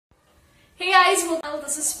Hey guys, well,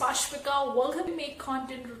 this is Pashpika. Welcome to Make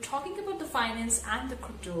Content. We're talking about the finance and the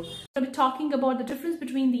crypto. We're talking about the difference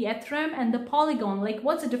between the Etherum and the Polygon. Like,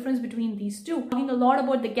 what's the difference between these two? Talking a lot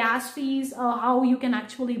about the gas fees, how you can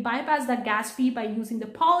actually bypass that gas fee by using the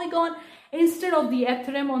Polygon instead of the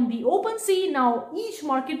Etherum on the OpenSea. Now, each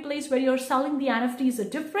marketplace where you're selling the NFTs are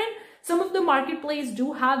different. Some of the marketplaces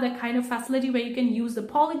do have that kind of facility where you can use the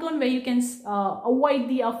Polygon, where you can avoid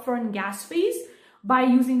the upfront gas fees by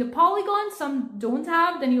using the Polygon. Some don't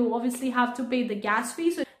have, then you obviously have to pay the gas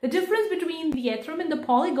fee. So the difference between the Etherum and the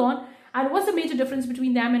Polygon, and what's the major difference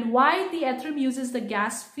between them, and why the Etherum uses the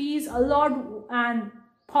gas fees a lot and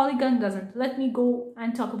Polygon doesn't. Let me go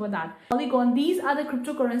and talk about that. Polygon, these are the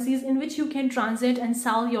cryptocurrencies in which you can transit and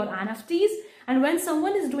sell your NFTs. And when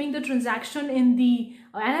someone is doing the transaction in the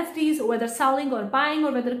NFTs, whether selling or buying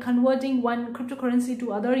or whether converting one cryptocurrency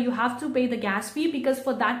to other, you have to pay the gas fee, because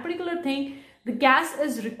for that particular thing, the gas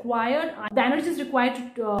is required, the energy is required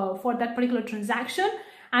for that particular transaction.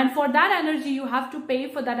 And for that energy, you have to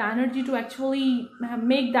pay for that energy to actually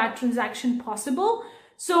make that transaction possible.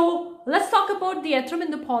 So let's talk about the Etherum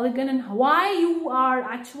and the Polygon and why you are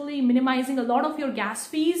actually minimizing a lot of your gas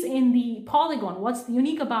fees in the Polygon. What's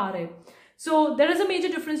unique about it? So there is a major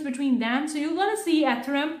difference between them. So you're going to see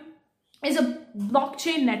Etherum is a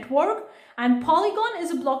blockchain network and Polygon is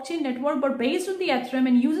a blockchain network, but based on the Etherum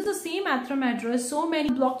and uses the same Etherum address, so many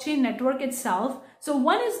blockchain network itself. So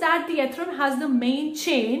one is that the Etherum has the main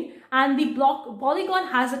chain and the Polygon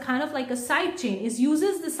has a kind of like a side chain. It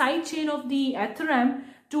uses the side chain of the Etherum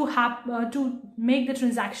to make the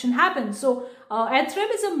transaction happen. So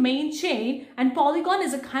Etherum is a main chain and Polygon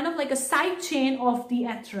is a kind of like a side chain of the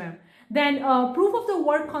Etherum. Then proof of the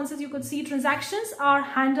work concept, you could see transactions are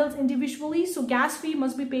handled individually. So gas fee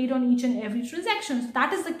must be paid on each and every transaction. So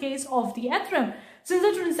that is the case of the Etherum. Since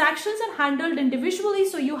the transactions are handled individually,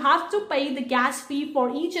 so you have to pay the gas fee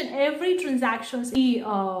for each and every transaction in the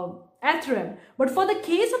Etherum. But for the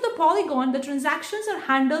case of the Polygon, the transactions are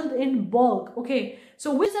handled in bulk. Okay,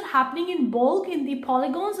 so which are happening in bulk in the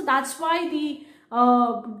Polygon. So that's why the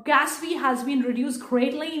gas fee has been reduced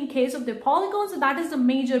greatly in case of the Polygon. So that is the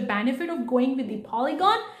major benefit of going with the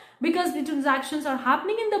Polygon, because the transactions are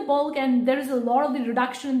happening in the bulk and there is a lot of the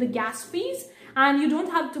reduction in the gas fees, and you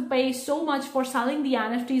don't have to pay so much for selling the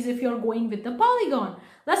NFTs if you're going with the Polygon.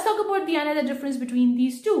 Let's talk about the another difference between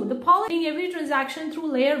these two. The Polygon, every transaction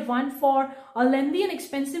through layer 1 for a lengthy and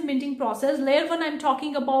expensive minting process. Layer 1 I'm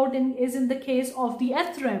talking about is in the case of the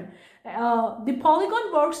Etherum. The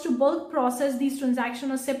Polygon works to bulk process these transactions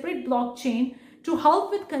on a separate blockchain to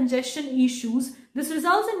help with congestion issues. This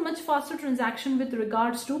results in much faster transaction with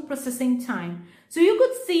regards to processing time. So you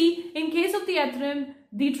could see in case of the Ethereum,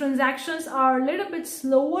 the transactions are a little bit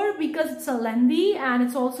slower because it's a lengthy and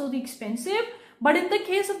it's also the expensive. But in the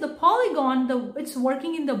case of the Polygon, it's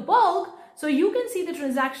working in the bulk. So you can see the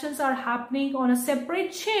transactions are happening on a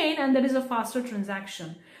separate chain and there is a faster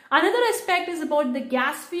transaction. Another aspect is about the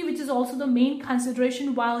gas fee, which is also the main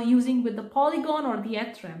consideration while using with the Polygon or the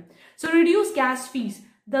Etherum. So reduce gas fees.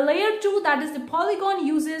 The layer 2, that is the Polygon,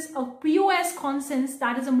 uses a POS consensus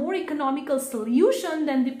that is a more economical solution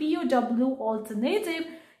than the POW alternative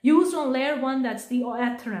used on layer 1, that's the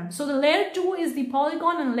Etherum. So the layer 2 is the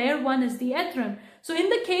Polygon and layer 1 is the Etherum. So in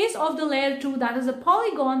the case of the layer 2, that is a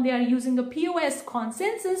Polygon, they are using a POS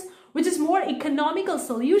consensus, which is more economical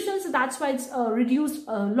solution. So that's why it's reduced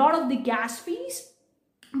a lot of the gas fees.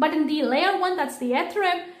 But in the layer 1, that's the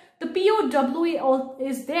Etherum, the POW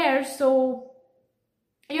is there. So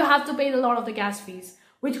you have to pay a lot of the gas fees,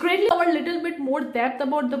 which greatly cover a little bit more depth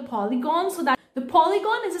about the Polygon. So that the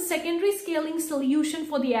Polygon is a secondary scaling solution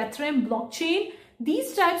for the Ethereum blockchain.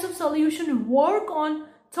 These types of solutions work on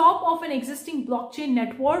top of an existing blockchain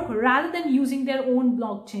network rather than using their own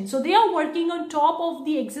blockchain. So they are working on top of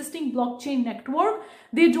the existing blockchain network.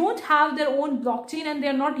 They don't have their own blockchain and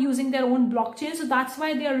they're not using their own blockchain. So that's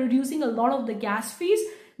why they are reducing a lot of the gas fees,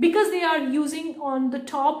 because they are using on the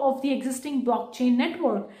top of the existing blockchain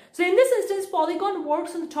network. So in this instance, Polygon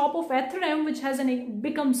works on top of Ethereum, which has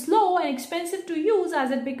become slow and expensive to use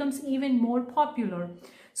as it becomes even more popular.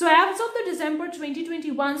 So as of the December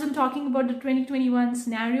 2021, so I'm talking about the 2021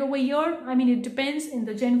 scenario over here. I mean, it depends in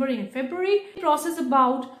the January and February. It process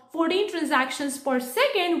about 14 transactions per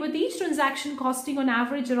second, with each transaction costing on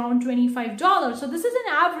average around $25. So this is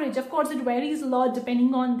an average. Of course, it varies a lot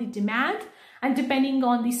depending on the demand and depending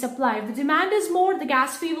on the supply. If the demand is more, the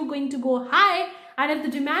gas fee will going to go high, and if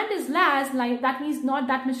the demand is less, like that means not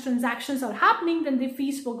that much transactions are happening, then the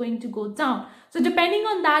fees were going to go down. So depending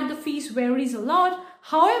on that, the fees varies a lot.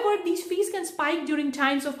 However, these fees can spike during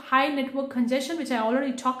times of high network congestion, which I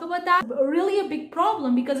already talked about that. Really a big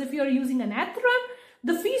problem, because if you're using an Ethereum,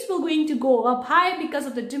 the fees will going to go up high because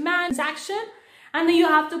of the demand transaction, and then you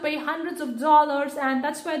have to pay hundreds of dollars, and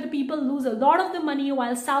that's where the people lose a lot of the money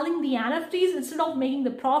while selling the NFTs. Instead of making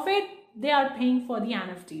the profit, they are paying for the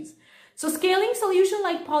NFTs. So scaling solution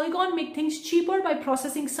like Polygon make things cheaper by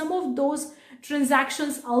processing some of those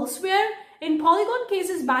transactions elsewhere. In Polygon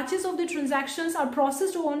cases, batches of the transactions are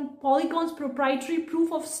processed on Polygon's proprietary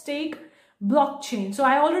proof of stake blockchain. So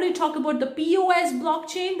I already talked about the POS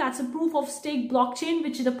blockchain. That's a proof of stake blockchain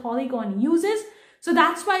which the Polygon uses. So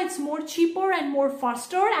that's why it's more cheaper and more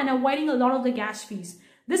faster and avoiding a lot of the gas fees.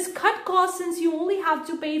 This cut costs since you only have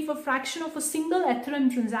to pay for a fraction of a single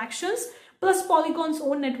Ethereum transactions plus Polygon's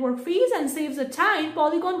own network fees, and saves the time.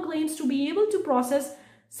 Polygon claims to be able to process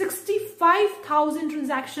 65,000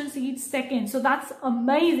 transactions each second. So that's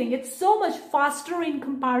amazing. It's so much faster in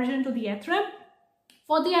comparison to the Ethereum.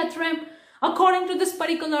 For the Ethereum, according to this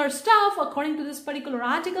particular stuff, according to this particular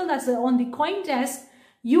article that's on the CoinDesk,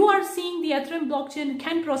 you are seeing the Ethereum blockchain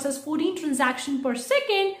can process 14 transactions per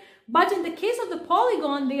second. But in the case of the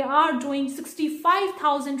Polygon, they are doing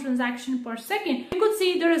 65,000 transactions per second. You could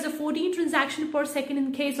see there is a 14 transactions per second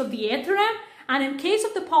in case of the Ethereum. And in case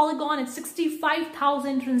of the Polygon, it's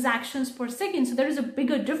 65,000 transactions per second. So there is a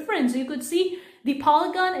bigger difference. You could see the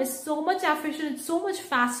Polygon is so much efficient, it's so much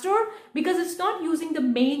faster because it's not using the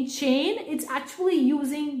main chain. It's actually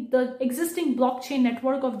using the existing blockchain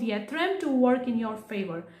network of the Ethereum to work in your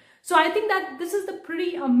favor. So I think that this is the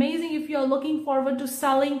pretty amazing if you're looking forward to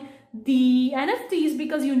selling the NFTs,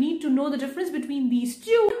 because you need to know the difference between these two.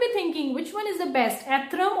 You would be thinking, which one is the best,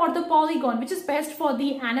 Ethereum or the Polygon? Which is best for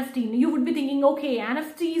the NFT? You would be thinking, okay,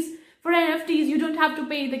 for NFTs, you don't have to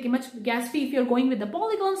pay the much gas fee if you're going with the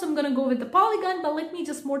Polygon, so I'm going to go with the Polygon. But let me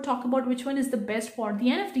just more talk about which one is the best for the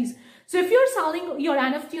NFTs. So if you're selling your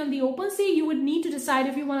NFT on the OpenSea, you would need to decide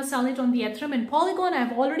if you want to sell it on the Ethereum and Polygon.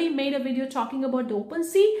 I've already made a video talking about the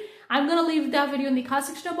OpenSea. I'm going to leave that video in the card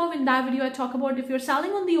section above. In that video, I talk about if you're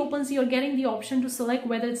selling on the OpenSea, you're getting the option to select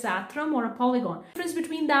whether it's Ethereum or a Polygon. The difference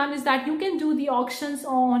between them is that you can do the auctions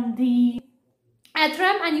on the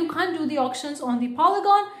Ethereum and you can't do the auctions on the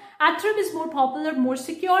Polygon. Ethereum is more popular, more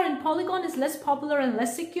secure, and Polygon is less popular and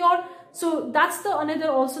less secure. So that's another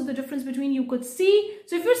also the difference between you could see.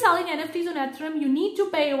 So if you're selling NFTs on Ethereum, you need to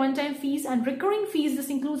pay one-time fees and recurring fees. This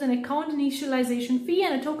includes an account initialization fee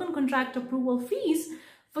and a token contract approval fees.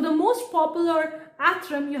 For the most popular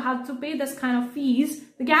Ethereum, you have to pay this kind of fees.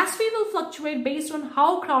 The gas fee will fluctuate based on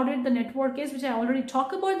how crowded the network is, which I already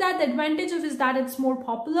talked about that. The advantage of is that it's more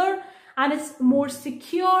popular and it's more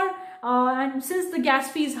secure. And since the gas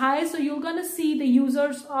fee is high, so you're gonna see the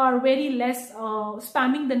users are very less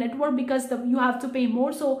spamming the network because you have to pay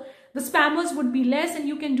more. So the spammers would be less and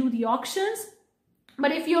you can do the auctions.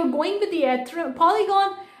 But if you're going with the Ethereum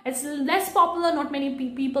Polygon, it's less popular, not many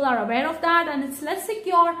people are aware of that, and it's less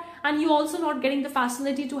secure, and you're also not getting the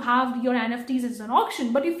facility to have your NFTs as an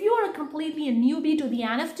auction. But if you are completely a newbie to the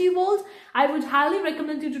NFT world, I would highly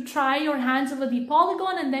recommend you to try your hands over the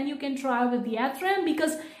Polygon, and then you can try with the Ethereum,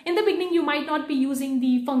 because in the beginning you might not be using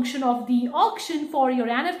the function of the auction for your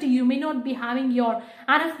NFT. You may not be having your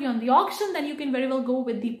NFT on the auction, then you can very well go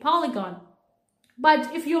with the Polygon.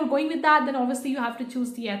 But if you're going with that, then obviously you have to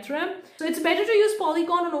choose the Ethereum. So it's better to use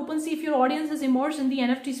Polygon on OpenSea if your audience is immersed in the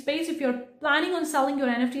NFT space. If you're planning on selling your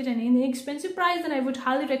NFT at an inexpensive price, then I would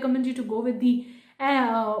highly recommend you to go with the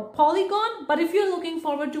Polygon. But if you're looking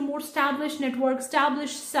forward to more established network,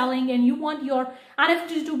 established selling, and you want your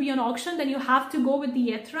NFT to be on auction, then you have to go with the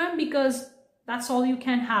Ethereum, because that's all you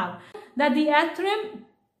can have. That the Ethereum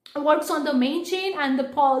works on the main chain and the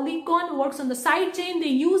Polygon works on the side chain. They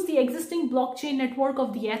use the existing blockchain network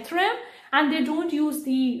of the Ethereum and they don't use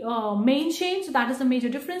the main chain. So that is the major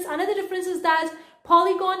difference. Another difference is that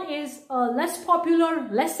Polygon is less popular,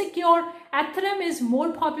 less secure. Ethereum is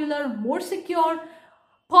more popular, more secure.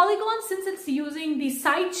 Polygon, since it's using the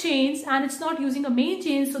side chains and it's not using a main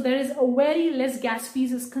chain, so there is a very less gas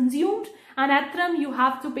fees is consumed. And Ethereum, you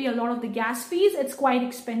have to pay a lot of the gas fees. It's quite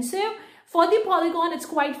expensive. For the Polygon, it's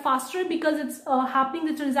quite faster because it's happening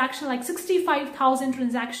the transaction like 65,000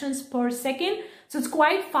 transactions per second. So it's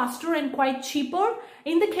quite faster and quite cheaper.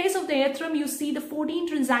 In the case of the Ethereum, you see the 14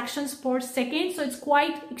 transactions per second. So it's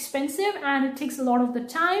quite expensive and it takes a lot of the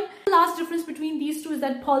time. The last difference between these two is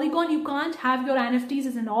that Polygon, you can't have your NFTs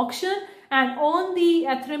as an auction. And on the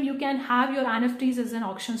Ethereum, you can have your NFTs as an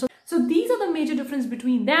auction. So So these are the major difference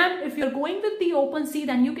between them. If you're going with the OpenSea,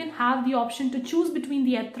 then you can have the option to choose between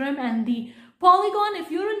the Ethereum and the Polygon. If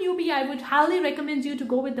you're a newbie, I would highly recommend you to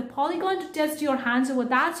go with the Polygon to test your hands over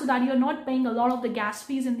that, so that you're not paying a lot of the gas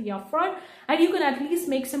fees in the upfront, and you can at least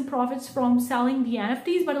make some profits from selling the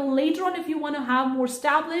NFTs. But later on, if you want to have more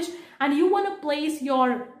established and you want to place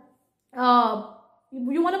your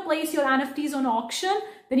NFTs on auction,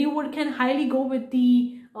 then you can highly go with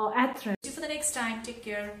the Ethereum. See you for the next time. Take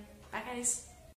care. Bye guys.